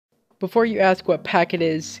Before you ask what pack it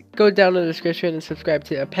is, go down in the description and subscribe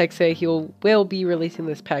to Apexe. He will be releasing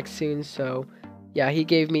this pack soon, so yeah, he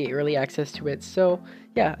gave me early access to it. So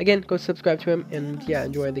yeah, again, go subscribe to him and yeah,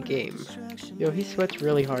 enjoy the game. Yo, he sweats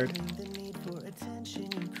really hard.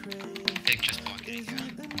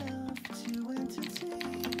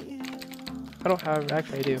 I don't have,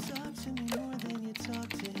 actually I do.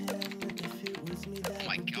 Oh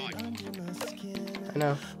my god. I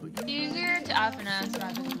know. It's easier to FNS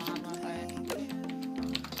rather than modify.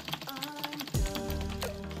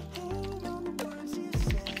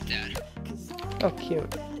 Dad. Oh,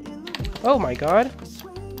 cute. Oh my god.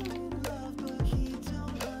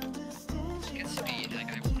 Get speed.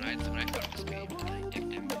 Like when I thought it was speed, I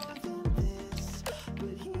dipped him.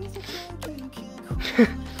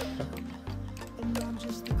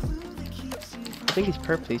 I think he's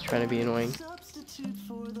purposely trying to be annoying.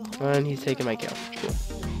 And he's taking my kill. Cool.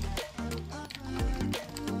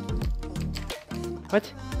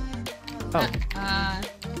 What? Oh.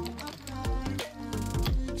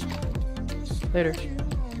 Later.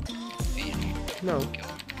 No.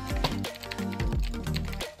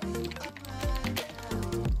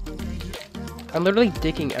 I'm literally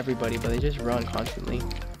dicking everybody, but they just run constantly.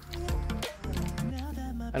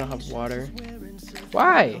 I don't have water.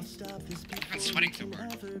 Why? I'm sweating so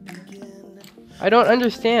hard. I don't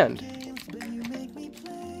understand.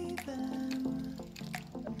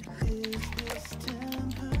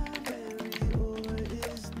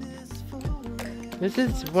 This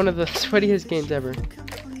is one of the sweatiest games ever.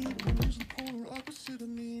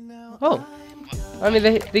 Oh. I mean,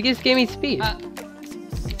 they just gave me speed.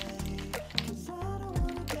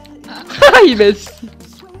 You missed. No,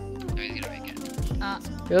 he's gonna make it.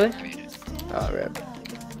 Really? I made it. Oh, rip.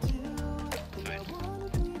 Fine.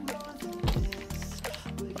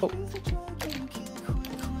 Oh.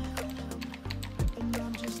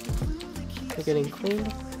 They're getting clean.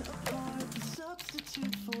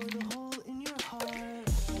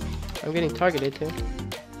 I'm getting targeted too.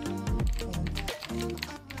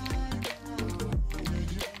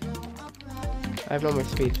 I have no more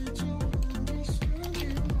speed.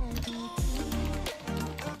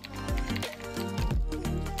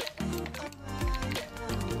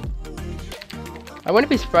 I wouldn't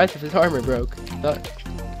be surprised if his armor broke. But...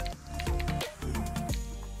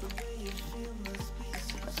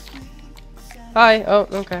 Hi. Oh,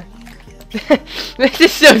 okay. This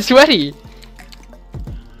is so sweaty.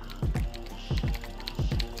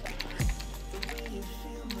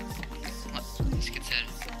 This gets hit.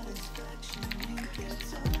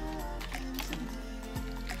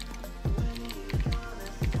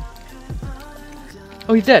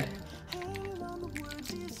 Oh, he's dead.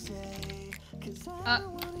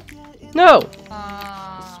 No.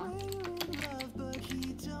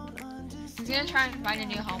 He's gonna try and find a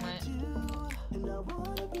new helmet.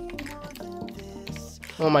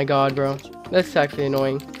 Oh my god, bro. That's actually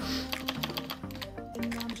annoying.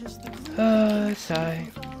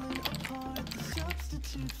 Sigh.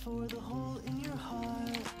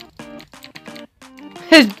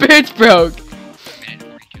 His boots broke!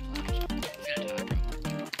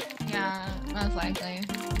 Yeah, most likely.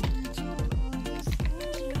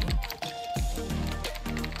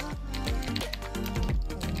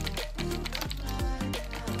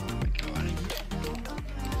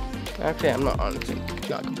 Actually, I'm not honestly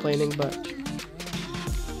not complaining, but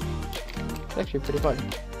it's actually pretty fun.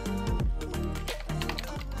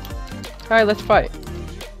 Alright, let's fight.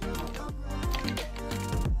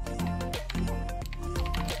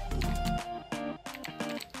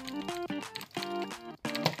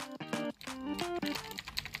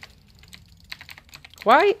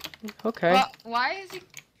 Why? Okay. Well, why is he?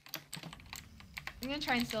 I'm gonna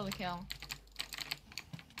try and steal the kill.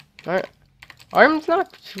 Alright. Arm's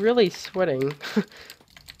not really sweating.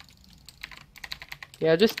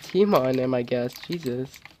 Yeah, just team on him, I guess.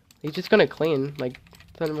 Jesus. He's just gonna clean. Like,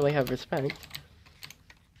 doesn't really have respect.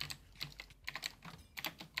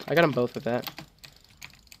 I got them both with that.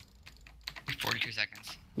 42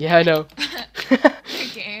 seconds. Yeah, I know.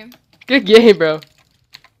 Good game. Good game, bro.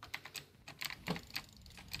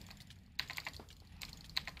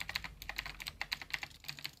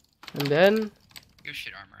 And then... You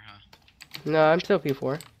shit armor, huh? No, I'm still P4.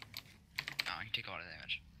 No, you take a lot of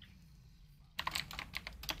damage.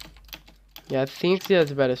 Yeah, I think he has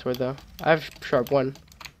a better sword, though. I have sharp 1.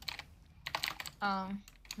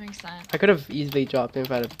 Makes sense. I could have easily dropped him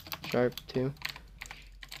if I had a sharp 2.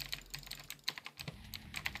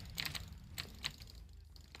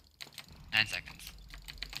 Seconds.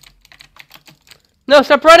 No,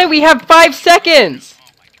 stop running! We have 5 seconds! Oh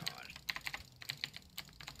my god.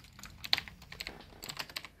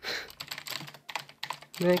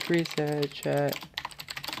 Make reset chat.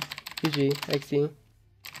 GG XD.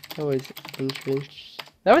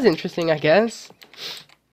 That was interesting, I guess.